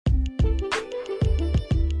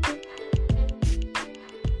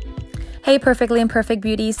Hey, Perfectly Imperfect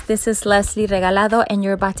Beauties. This is Leslie Regalado, and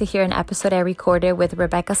you're about to hear an episode I recorded with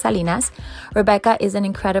Rebecca Salinas. Rebecca is an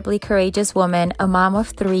incredibly courageous woman, a mom of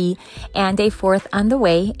 3, and a 4th on the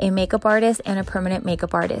way, a makeup artist and a permanent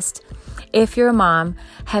makeup artist. If you're a mom,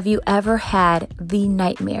 have you ever had the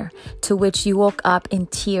nightmare to which you woke up in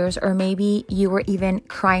tears, or maybe you were even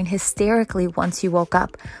crying hysterically once you woke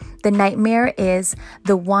up? The nightmare is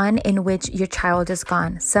the one in which your child is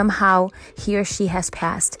gone. Somehow he or she has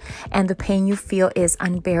passed, and the pain you feel is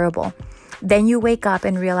unbearable. Then you wake up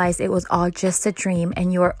and realize it was all just a dream,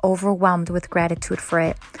 and you are overwhelmed with gratitude for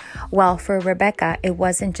it. Well, for Rebecca, it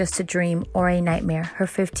wasn't just a dream or a nightmare. Her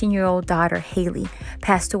 15-year-old daughter, Haley,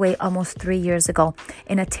 passed away almost 3 years ago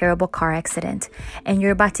in a terrible car accident. And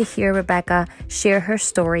you're about to hear Rebecca share her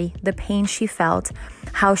story, the pain she felt,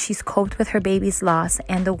 how she's coped with her baby's loss,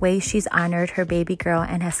 and the way she's honored her baby girl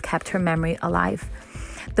and has kept her memory alive.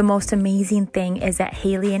 The most amazing thing is that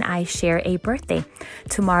Haley and I share a birthday.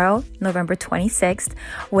 Tomorrow, November 26th,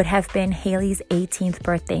 would have been Haley's 18th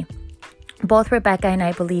birthday. Both Rebecca and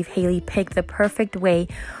I believe Haley picked the perfect way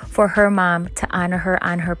for her mom to honor her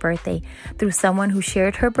on her birthday through someone who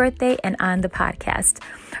shared her birthday and on the podcast.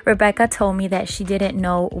 Rebecca told me that she didn't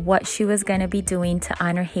know what she was going to be doing to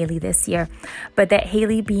honor Haley this year, but that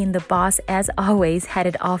Haley, being the boss as always, had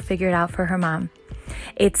it all figured out for her mom.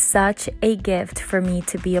 It's such a gift for me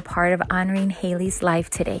to be a part of honoring Haley's life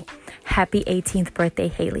today. Happy 18th birthday,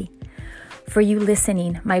 Haley. For you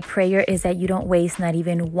listening, my prayer is that you don't waste not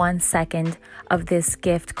even 1 second of this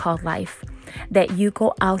gift called life. That you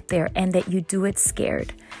go out there and that you do it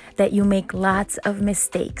scared. That you make lots of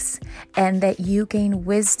mistakes and that you gain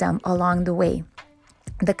wisdom along the way.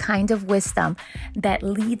 The kind of wisdom that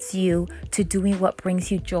leads you to doing what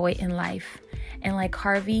brings you joy in life. And like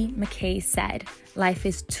Harvey Mackay said, life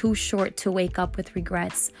is too short to wake up with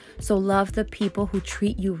regrets. So love the people who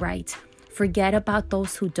treat you right. Forget about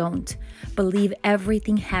those who don't. Believe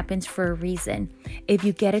everything happens for a reason. If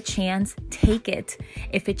you get a chance, take it.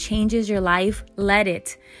 If it changes your life, let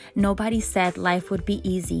it. Nobody said life would be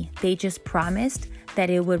easy. They just promised that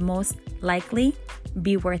it would most likely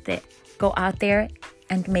be worth it. Go out there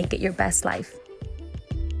and make it your best life.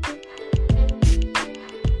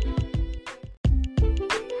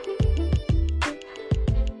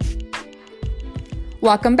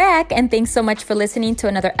 Welcome back, and thanks so much for listening to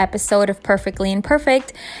another episode of Perfectly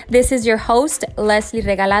Imperfect. This is your host, Leslie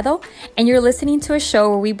Regalado, and you're listening to a show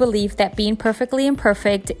where we believe that being perfectly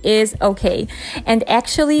imperfect is okay. And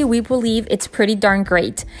actually, we believe it's pretty darn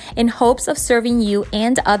great. In hopes of serving you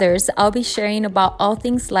and others, I'll be sharing about all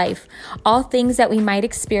things life, all things that we might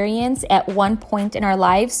experience at one point in our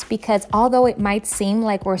lives, because although it might seem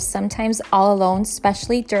like we're sometimes all alone,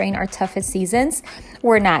 especially during our toughest seasons,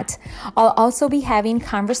 we're not. I'll also be having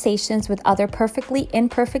conversations with other perfectly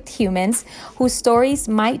imperfect humans whose stories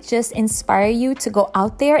might just inspire you to go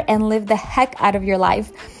out there and live the heck out of your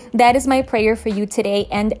life. That is my prayer for you today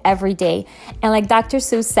and every day. And like Dr.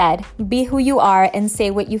 Seuss said, be who you are and say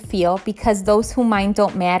what you feel, because those who mind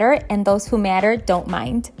don't matter and those who matter don't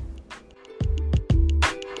mind.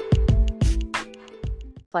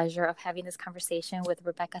 Pleasure of having this conversation with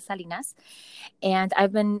Rebecca Salinas, and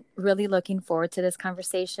I've been really looking forward to this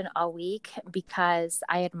conversation all week because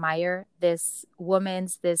I admire this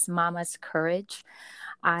mama's courage.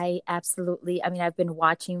 I've been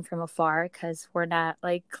watching from afar because we're not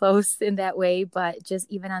like close in that way, but just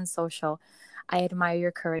even on social, I admire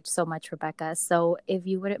your courage so much, Rebecca. So if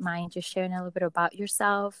you wouldn't mind just sharing a little bit about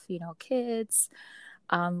yourself, kids,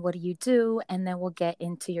 what do you do? And then we'll get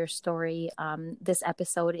into your story. This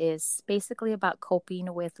episode is basically about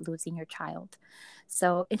coping with losing your child.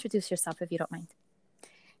 So introduce yourself if you don't mind.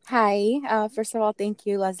 Hi. First of all, thank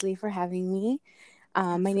you, Leslie, for having me.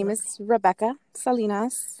 My name is Rebecca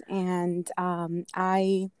Salinas, and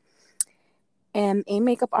I am a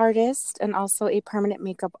makeup artist and also a permanent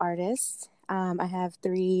makeup artist. I have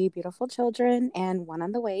 3 beautiful children and 1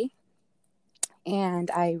 on the way.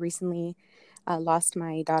 And I recently lost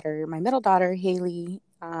my middle daughter, Haley.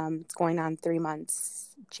 It's going on 3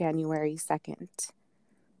 months, January 2nd.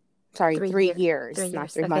 Sorry, 3 years,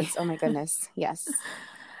 not 3 months. Oh my goodness. Yes.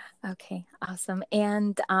 Okay, awesome.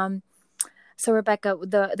 And so Rebecca,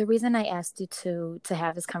 the reason I asked you to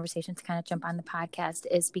have this conversation, to kind of jump on the podcast,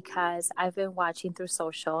 is because I've been watching through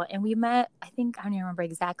social, and we met, I don't even remember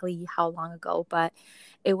exactly how long ago, but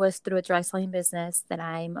it was through a dry selling business that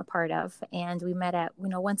I'm a part of. And we met at,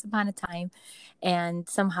 Once Upon a Time, and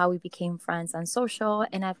somehow we became friends on social.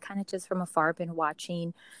 And I've kind of just from afar been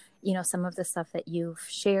watching some of the stuff that you've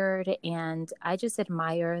shared. And I just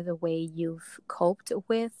admire the way you've coped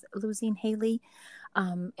with losing Haley.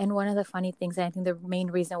 And one of the funny things, and I think the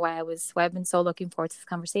main reason why I've been so looking forward to this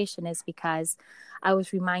conversation is because I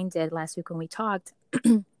was reminded last week when we talked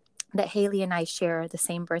that Haley and I share the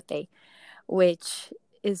same birthday, which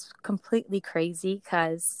is completely crazy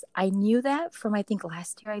because I knew that from, I think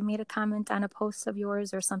last year I made a comment on a post of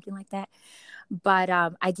yours or something like that, but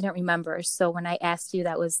I didn't remember. So when I asked you,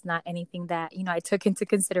 that was not anything that, I took into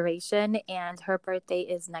consideration. And her birthday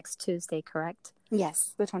is next Tuesday, correct?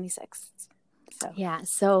 Yes, the 26th. So Yeah.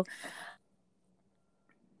 So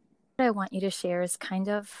what I want you to share is kind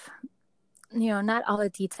of, not all the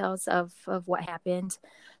details of what happened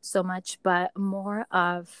so much, but more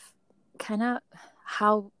of kind of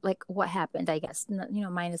how, like, what happened, I guess.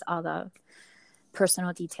 Mine is all the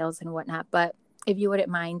personal details and whatnot, but if you wouldn't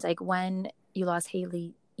mind, like, when you lost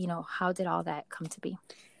Haley, how did all that come to be?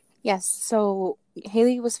 yes, so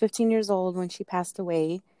Haley was 15 years old when she passed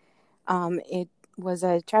away. It was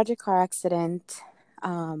a tragic car accident.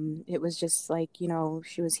 It was just like,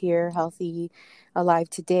 she was here, healthy, alive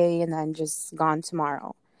today, and then just gone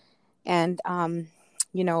tomorrow. And,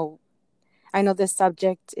 you know, I know this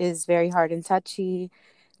subject is very hard and touchy.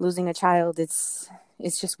 Losing a child, it's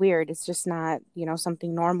just weird. It's just not,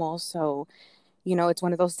 something normal. So, it's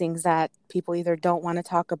one of those things that people either don't want to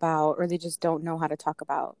talk about or they just don't know how to talk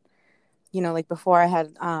about. Like before I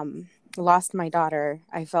had lost my daughter,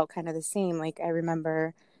 I felt kind of the same. Like I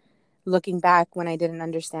remember looking back when I didn't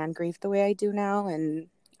understand grief the way I do now, and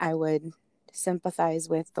I would sympathize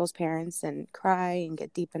with those parents and cry and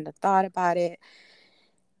get deep into thought about it.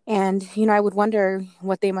 And, I would wonder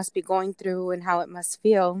what they must be going through and how it must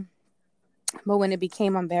feel. But when it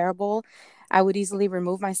became unbearable, I would easily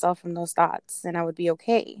remove myself from those thoughts and I would be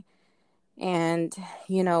okay. And,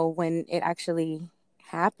 when it actually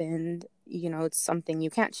happened, it's something you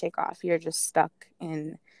can't shake off. You're just stuck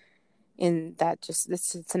in that, just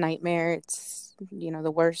this, it's a nightmare. It's,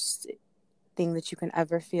 the worst thing that you can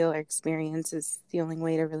ever feel or experience is the only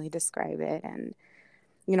way to really describe it. And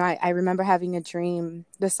I remember having a dream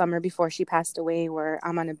the summer before she passed away where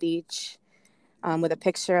I'm on a beach with a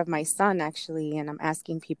picture of my son, actually, and I'm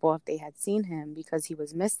asking people if they had seen him because he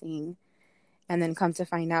was missing. And then come to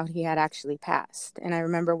find out he had actually passed. And I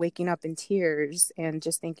remember waking up in tears and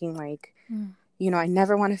just thinking like, I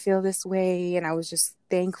never want to feel this way. And I was just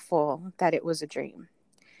thankful that it was a dream.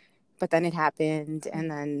 But then it happened. And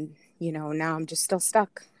then, now I'm just still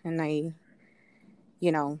stuck. And it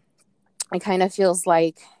kind of feels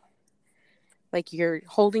like you're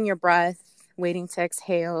holding your breath, waiting to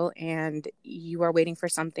exhale, and you are waiting for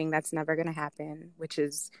something that's never going to happen, which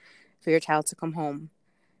is for your child to come home.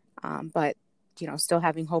 But, still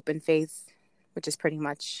having hope and faith, which is pretty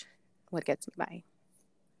much what gets me by.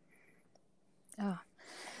 Oh,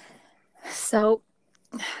 so,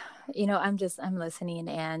 I'm listening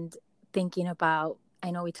and thinking about, I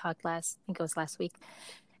know we talked I think it was last week,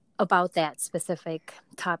 about that specific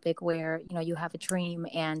topic where, you have a dream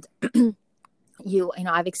and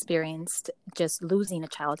I've experienced just losing a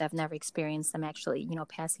child. I've never experienced them actually,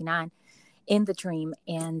 passing on in the dream.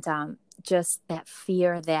 And just that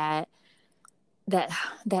fear, that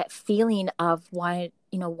feeling of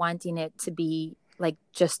wanting it to be like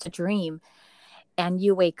just a dream. And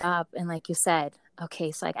you wake up and like you said,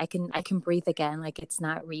 okay, so like I can breathe again, like it's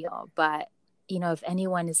not real. But, if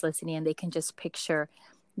anyone is listening and they can just picture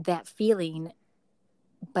that feeling,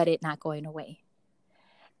 but it not going away.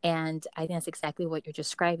 And I think that's exactly what you're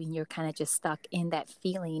describing. You're kind of just stuck in that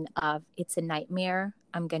feeling of it's a nightmare.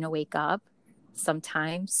 I'm going to wake up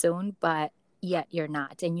sometime soon, but yet you're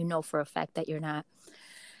not. And you know for a fact that you're not.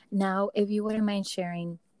 Now, if you wouldn't mind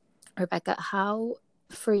sharing, Rebecca,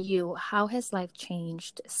 for you, how has life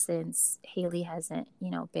changed since Haley hasn't,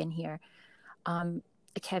 been here?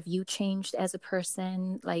 Like, have you changed as a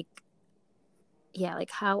person? Like, yeah,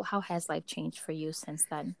 like how has life changed for you since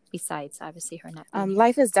then, besides obviously her not being here?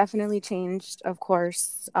 Life has definitely changed, of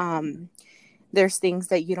course. There's things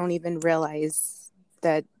that you don't even realize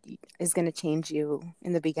that is going to change you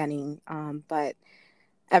in the beginning. But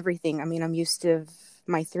everything, I mean, I'm used to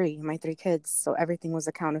my three kids, so everything was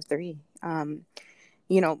a count of three.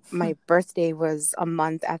 My birthday was a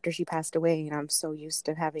month after she passed away, and I'm so used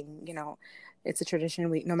to having, it's a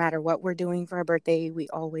tradition. No matter what we're doing for her birthday, we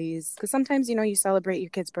always, because sometimes, you celebrate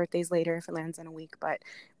your kids' birthdays later if it lands in a week, but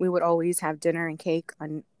we would always have dinner and cake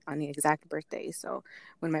on the exact birthday. So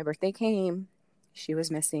when my birthday came, she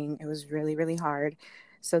was missing. It was really, really hard.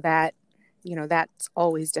 So that's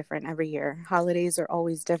always different every year. Holidays are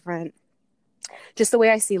always different. Just the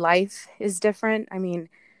way I see life is different. I mean,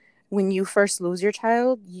 when you first lose your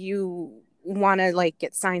child, you want to like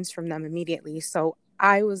get signs from them immediately. So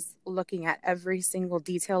I was looking at every single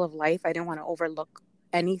detail of life. I didn't want to overlook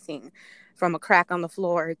anything, from a crack on the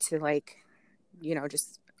floor to like,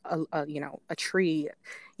 just a tree,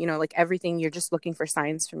 like everything. You're just looking for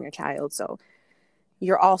signs from your child. So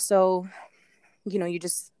you're also, you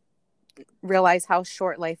just realize how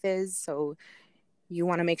short life is. So you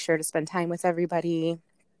want to make sure to spend time with everybody,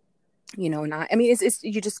 it's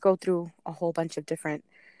you just go through a whole bunch of different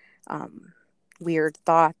weird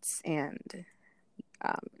thoughts and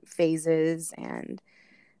phases. And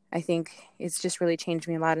I think it's just really changed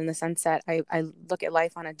me a lot in the sense that I look at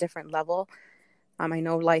life on a different level. I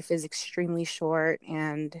know life is extremely short,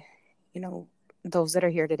 and, those that are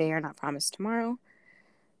here today are not promised tomorrow.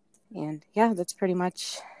 And yeah, that's pretty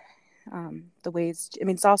much the ways.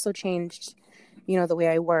 It's also changed, the way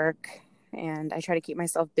I work, and I try to keep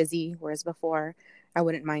myself busy, whereas before I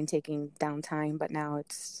wouldn't mind taking downtime, but now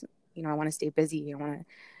it's, I want to stay busy. I want to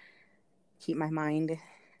keep my mind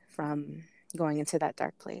from going into that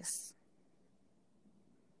dark place.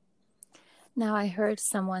 Now, I heard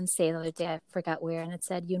someone say the other day, I forgot where, and it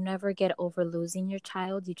said, you never get over losing your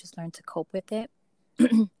child. You just learn to cope with it.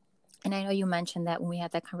 And I know you mentioned that when we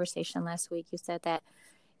had that conversation last week, you said that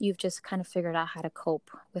you've just kind of figured out how to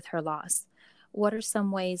cope with her loss. What are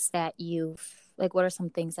some ways that what are some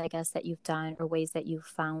things, I guess, that you've done, or ways that you've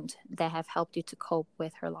found that have helped you to cope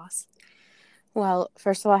with her loss? Well,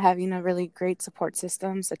 first of all, having a really great support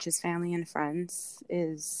system, such as family and friends,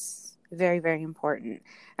 is very, very important.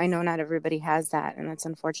 I know not everybody has that, and that's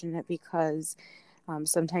unfortunate because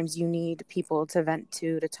sometimes you need people to vent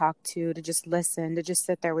to talk to just listen, to just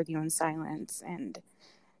sit there with you in silence and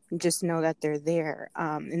just know that they're there.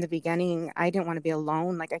 In the beginning, I didn't want to be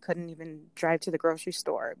alone. Like, I couldn't even drive to the grocery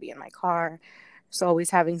store, be in my car. So always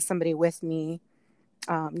having somebody with me,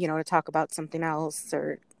 to talk about something else,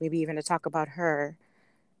 or maybe even to talk about her,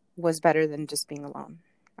 was better than just being alone.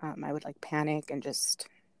 I would like panic and just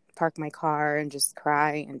park my car and just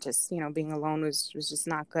cry, and just, being alone was just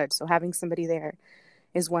not good. So having somebody there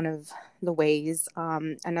is one of the ways.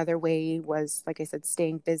 Another way was, like I said,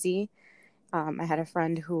 staying busy. I had a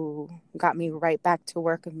friend who got me right back to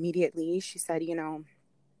work immediately. She said,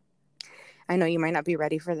 I know you might not be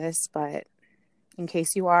ready for this, but in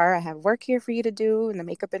case you are, I have work here for you to do in the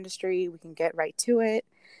makeup industry. We can get right to it,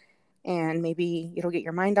 and maybe it'll get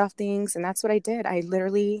your mind off things. And that's what I did. I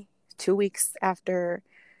literally, 2 weeks after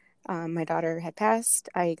my daughter had passed,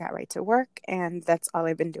 I got right to work, and that's all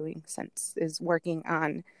I've been doing since, is working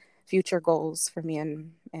on future goals for me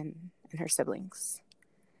and her siblings.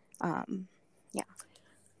 Yeah.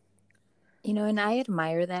 And I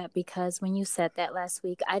admire that, because when you said that last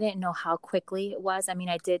week, I didn't know how quickly it was.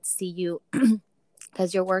 I did see you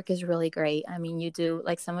because your work is really great. You do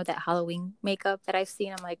like some of that Halloween makeup that I've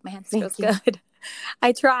seen. I'm like, man, this feels good.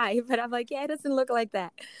 I try, but I'm like, yeah, it doesn't look like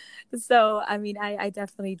that. So, I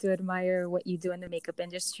definitely do admire what you do in the makeup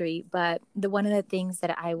industry. But one of the things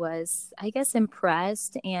that I was, I guess,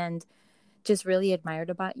 impressed and just really admired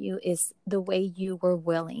about you is the way you were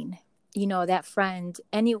willing, that friend,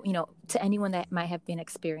 to anyone that might have been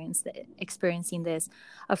experiencing this,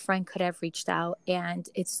 a friend could have reached out, and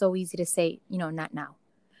it's so easy to say, not now.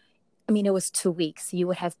 It was 2 weeks. You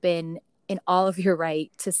would have been in all of your right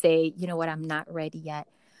to say, you know what, I'm not ready yet.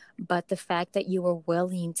 But the fact that you were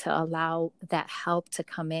willing to allow that help to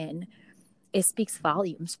come in, it speaks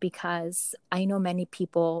volumes, because I know many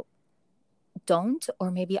people don't,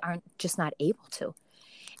 or maybe aren't just not able to.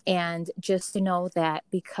 And just to know that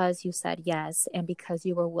because you said yes, and because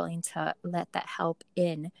you were willing to let that help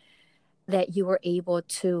in, that you were able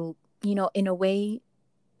to, in a way,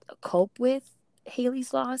 cope with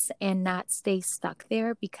Haley's loss and not stay stuck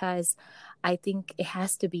there, because I think it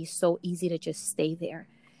has to be so easy to just stay there.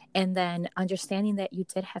 And then understanding that you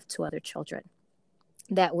did have 2 other children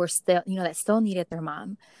that were still, that still needed their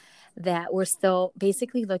mom, that we're still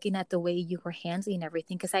basically looking at the way you were handling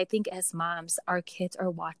everything. Because I think as moms, our kids are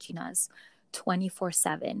watching us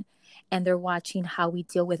 24/7, and they're watching how we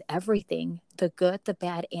deal with everything, the good, the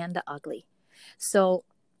bad, and the ugly. So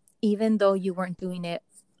even though you weren't doing it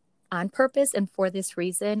on purpose and for this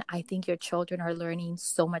reason, I think your children are learning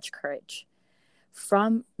so much courage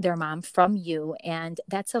from their mom, from you. And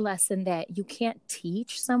that's a lesson that you can't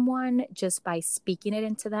teach someone just by speaking it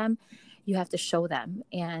into them. You have to show them.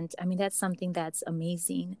 And that's something that's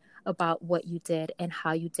amazing about what you did and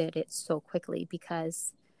how you did it so quickly,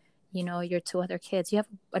 because, your 2 other kids, you have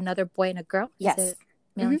another boy and a girl? Yes. Is it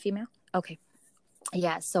male and female? Okay.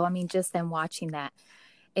 Yeah. So, just them watching that,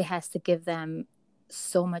 it has to give them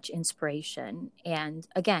so much inspiration. And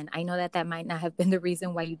again, I know that that might not have been the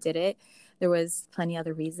reason why you did it. There was plenty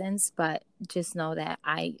other reasons, but just know that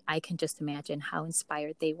I can just imagine how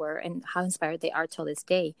inspired they were and how inspired they are till this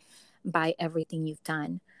day by everything you've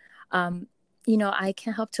done. Um, I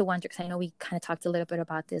can't help to wonder, because I know we kind of talked a little bit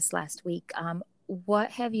about this last week.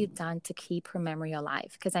 What have you done to keep her memory alive?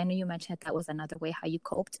 Because I know you mentioned that was another way how you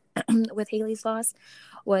coped with Haley's loss,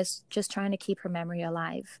 was just trying to keep her memory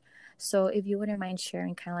alive. So if you wouldn't mind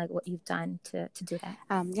sharing kind of like what you've done to do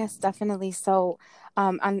that. Yes, definitely. So,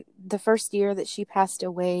 on the first year that she passed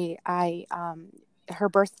away, her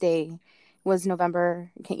birthday was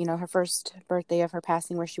November, her first birthday of her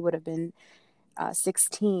passing, where she would have been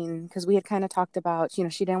 16, because we had kind of talked about, she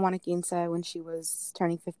didn't want a quince when she was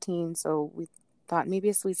turning 15. So we thought maybe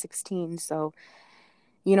a sweet 16. So,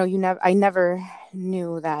 I never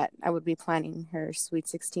knew that I would be planning her sweet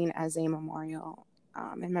 16 as a memorial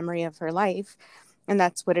in memory of her life. And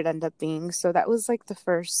that's what it ended up being. So that was like the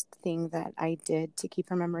first thing that I did to keep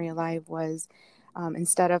her memory alive was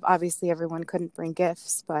instead of, obviously everyone couldn't bring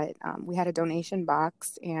gifts, but we had a donation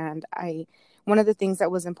box. And one of the things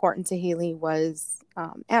that was important to Haley was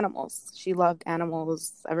animals. She loved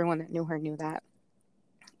animals. Everyone that knew her knew that.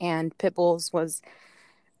 And pit bulls was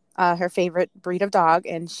her favorite breed of dog.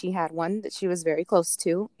 And she had one that she was very close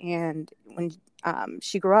to. And when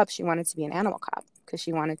she grew up, she wanted to be an animal cop because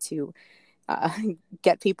she wanted to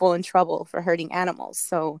get people in trouble for hurting animals.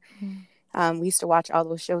 So we used to watch all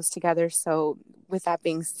those shows together. So with that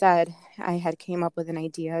being said, I had came up with an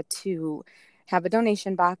idea to have a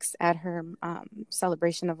donation box at her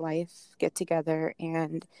celebration of life get together,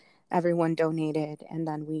 and everyone donated. And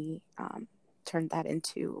then we turned that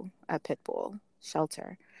into a pit bull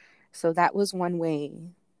shelter. So that was one way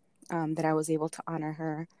that I was able to honor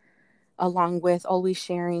her, along with always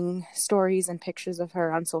sharing stories and pictures of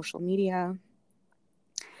her on social media.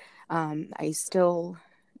 I still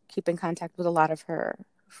keep in contact with a lot of her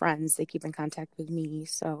friends. They keep in contact with me.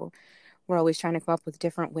 So we're always trying to come up with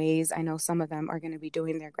different ways. I know some of them are going to be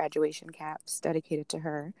doing their graduation caps dedicated to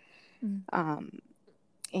her.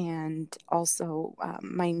 And also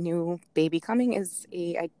my new baby coming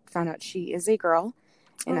I found out she is a girl.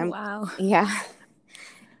 And wow. Yeah.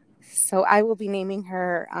 So I will be naming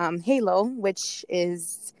her Halo, which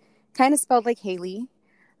is kind of spelled like Haley.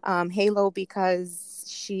 Halo because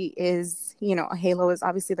she is, a halo is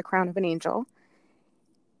obviously the crown of an angel.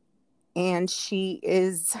 And she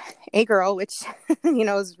is a girl, which,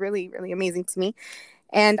 is really, really amazing to me.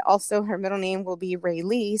 And also her middle name will be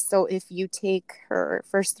Raylee. So if you take her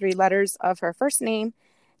first 3 letters of her first name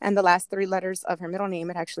and the last 3 letters of her middle name,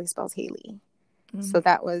 it actually spells Haley. So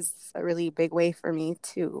that was a really big way for me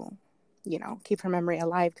to, keep her memory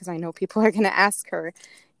alive, because I know people are going to ask her,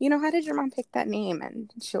 how did your mom pick that name?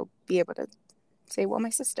 And she'll be able to say, well, my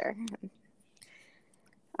sister.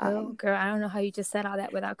 Oh, girl, I don't know how you just said all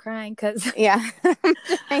that without crying, because Yeah, I'm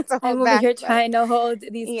just trying to hold I'm over back, here trying to hold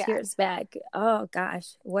these yeah. tears back. Oh,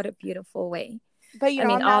 gosh, what a beautiful way. But, I mean,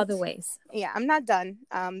 I'm all not, the ways. yeah, I'm not done.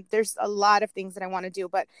 There's a lot of things that I want to do.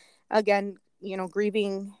 But again,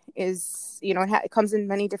 grieving is, it comes in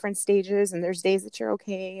many different stages. And there's days that you're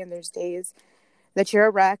okay, and there's days that you're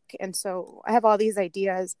a wreck. And so I have all these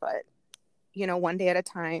ideas, but, one day at a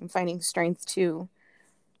time, finding strength to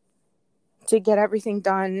get everything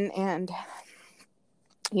done. And,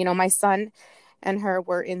 my son and her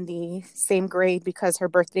were in the same grade because her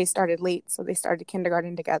birthday started late. So they started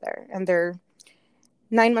kindergarten together, and they're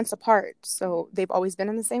 9 months apart. So they've always been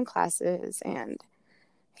in the same classes, and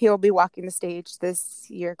he'll be walking the stage this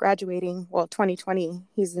year, graduating. Well, 2020,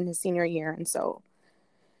 he's in his senior year. And so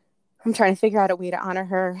I'm trying to figure out a way to honor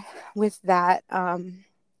her with that.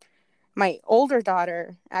 My older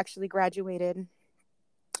daughter actually graduated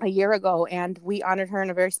a year ago, and we honored her in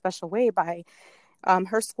a very special way by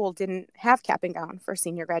her school didn't have cap and gown for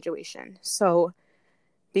senior graduation. So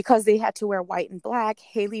because they had to wear white and black,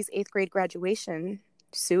 Haley's 8th grade graduation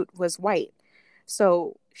suit was white.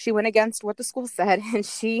 So she went against what the school said, and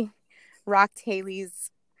she rocked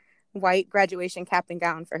Haley's white graduation cap and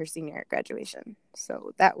gown for her senior graduation.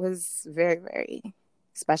 So that was very, very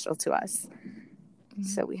special to us.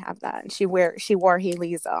 So we have that. And she wore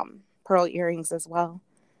Haley's pearl earrings as well.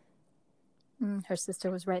 Her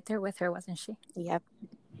sister was right there with her, wasn't she? Yep.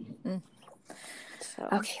 So.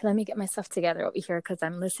 Okay, let me get myself together over here, because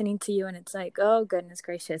I'm listening to you and it's like, oh, goodness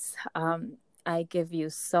gracious. I give you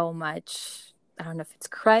so much, I don't know if it's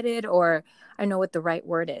credit or I know what the right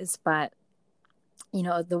word is, but,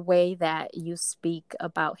 the way that you speak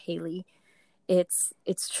about Haley, it's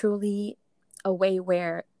truly a way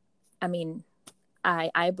where, I mean,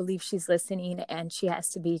 I believe she's listening, and she has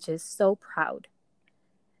to be just so proud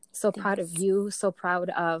So proud of Thanks. you, so proud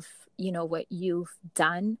of, what you've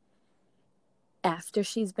done after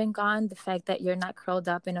she's been gone. The fact that you're not curled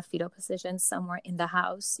up in a fetal position somewhere in the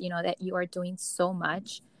house, that you are doing so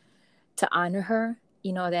much to honor her,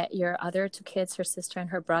 that your other two kids, her sister and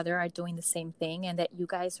her brother, are doing the same thing, and that you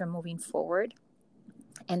guys are moving forward,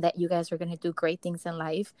 and that you guys are going to do great things in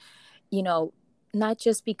life, not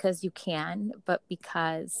just because you can, but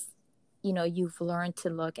because you've learned to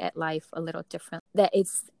look at life a little different, that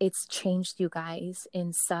it's changed you guys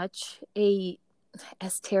in such a,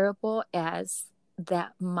 as terrible as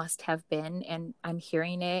that must have been. And I'm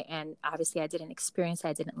hearing it, and obviously I didn't experience it,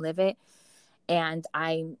 I didn't live it, and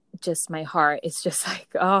I'm just, my heart is just like,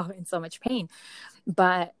 oh, in so much pain.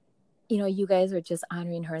 But you guys are just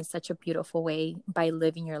honoring her in such a beautiful way by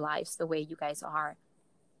living your lives the way you guys are.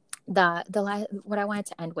 What I wanted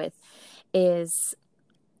to end with is,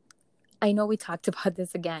 I know we talked about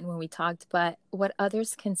this again when we talked, but what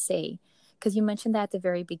others can say, because you mentioned that at the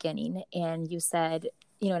very beginning, and you said,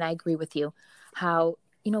 and I agree with you, how,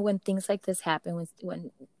 when things like this happen,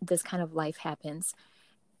 when this kind of life happens,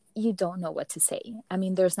 you don't know what to say. I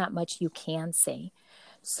mean, there's not much you can say.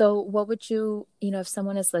 So what would you, if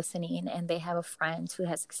someone is listening and they have a friend who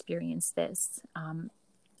has experienced this,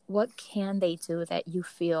 what can they do that you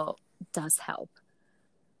feel does help?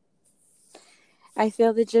 I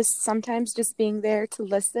feel that just sometimes just being there to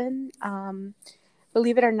listen,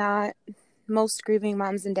 believe it or not, most grieving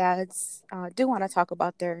moms and dads do want to talk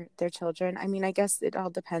about their children. I mean, I guess it all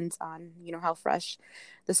depends on, how fresh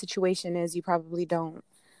the situation is. You probably don't,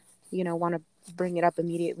 want to bring it up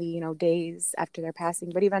immediately, days after their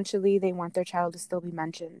passing, but eventually they want their child to still be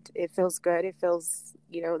mentioned. It feels good. It feels,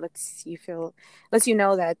 lets you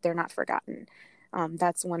know that they're not forgotten.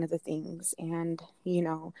 That's one of the things. And,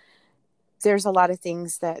 there's a lot of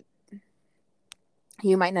things that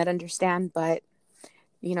you might not understand, but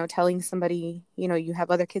telling somebody, you have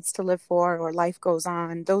other kids to live for, or life goes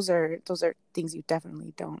on. Those are things you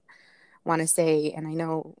definitely don't want to say. And I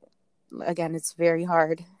know, again, it's very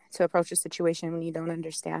hard to approach a situation when you don't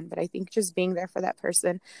understand, but I think just being there for that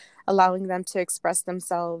person, allowing them to express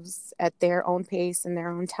themselves at their own pace and their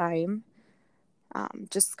own time,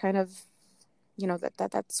 just kind of,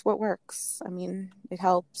 that's what works. I mean, it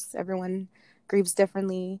helps. Everyone grieves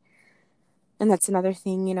differently. And that's another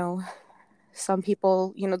thing, some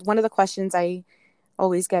people, one of the questions I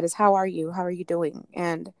always get is, how are you? How are you doing?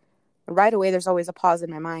 And right away, there's always a pause in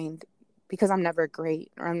my mind, because I'm never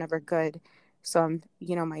great or I'm never good. So I'm,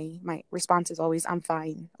 my response is always, I'm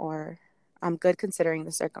fine, or I'm good considering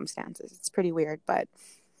the circumstances. It's pretty weird, but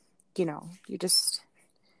you just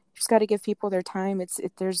got to give people their time.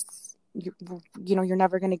 You're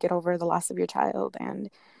never going to get over the loss of your child, and,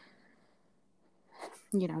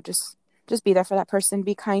 just be there for that person.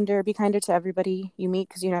 Be kinder to everybody you meet,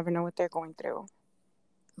 because you never know what they're going through.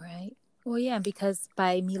 Right. Well, yeah, because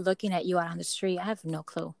by me looking at you out on the street, I have no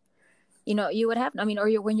clue. You would have, I mean, or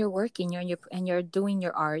when you're working, you're doing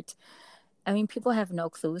your art. I mean, people have no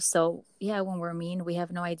clue. So yeah, when we're mean, we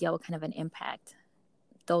have no idea what kind of an impact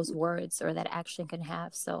those words or that action can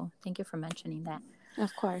have. So thank you for mentioning that.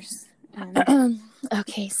 Of course.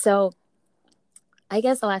 Okay, so I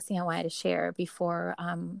guess the last thing I wanted to share before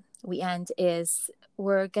we end is,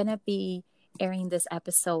 we're gonna be airing this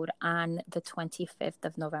episode on the 25th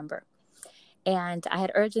of November. And I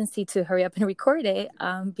had urgency to hurry up and record it,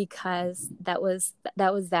 because that was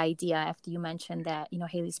the idea after you mentioned that,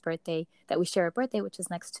 Haley's birthday, that we share a birthday, which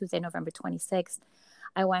is next Tuesday, November 26th.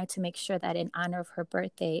 I wanted to make sure that in honor of her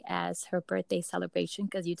birthday, as her birthday celebration,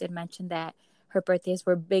 because you did mention that her birthdays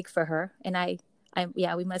were big for her, and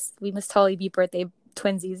yeah, we must totally be birthday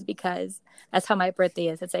twinsies, because that's how my birthday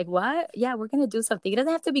is. It's like, what? Yeah, we're gonna do something. It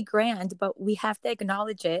doesn't have to be grand, but we have to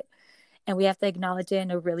acknowledge it. And we have to acknowledge it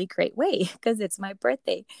in a really great way, because it's my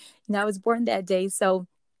birthday. I was born that day. So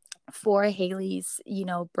for Haley's,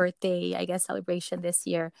 birthday, I guess, celebration this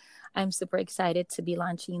year, I'm super excited to be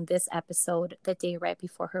launching this episode the day right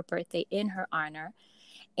before her birthday in her honor.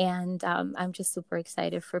 And I'm just super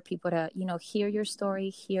excited for people to, hear your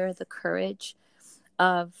story, hear the courage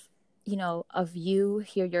of, of you,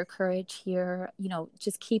 hear your courage, hear,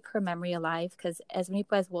 just keep her memory alive. Because as many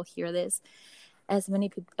people as will hear this, many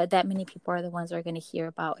people are the ones that are going to hear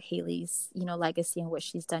about Haley's, legacy and what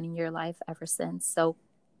she's done in your life ever since. So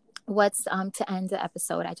what's to end the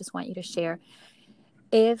episode, I just want you to share,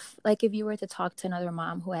 if you were to talk to another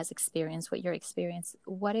mom who has experienced what your experience,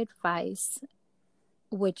 what advice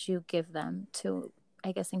would you give them to,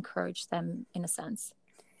 I guess, encourage them in a sense?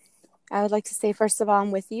 I would like to say, first of all,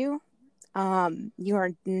 I'm with you. You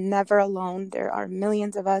are never alone. There are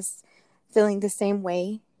millions of us feeling the same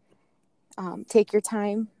way. Take your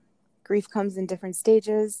time. grief comes in different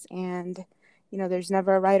stages, and, there's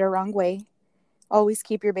never a right or wrong way. Always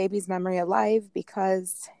keep your baby's memory alive,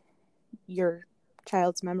 because your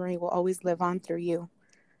child's memory will always live on through you.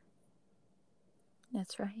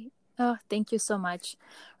 That's right. Oh, thank you so much,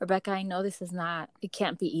 Rebecca. I know it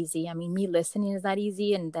can't be easy. I mean, me listening is not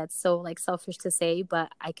easy, and that's so selfish to say,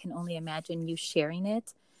 but I can only imagine you sharing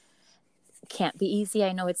it. Can't be easy.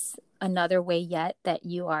 I know it's another way yet that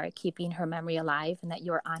you are keeping her memory alive and that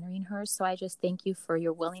you're honoring her. So I just thank you for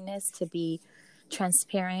your willingness to be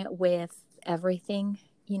transparent with everything,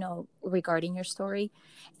 regarding your story.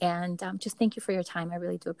 And just thank you for your time. I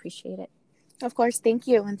really do appreciate it. Of course. Thank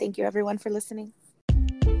you. And thank you everyone for listening.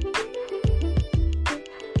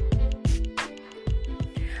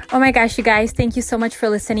 Oh my gosh, you guys, thank you so much for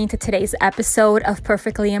listening to today's episode of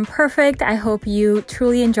Perfectly Imperfect. I hope you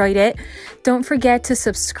truly enjoyed it. Don't forget to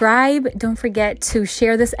subscribe. Don't forget to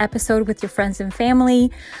share this episode with your friends and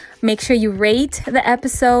family. Make sure you rate the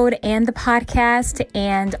episode and the podcast,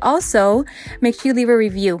 and also make sure you leave a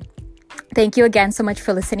review. Thank you again so much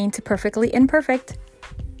for listening to Perfectly Imperfect.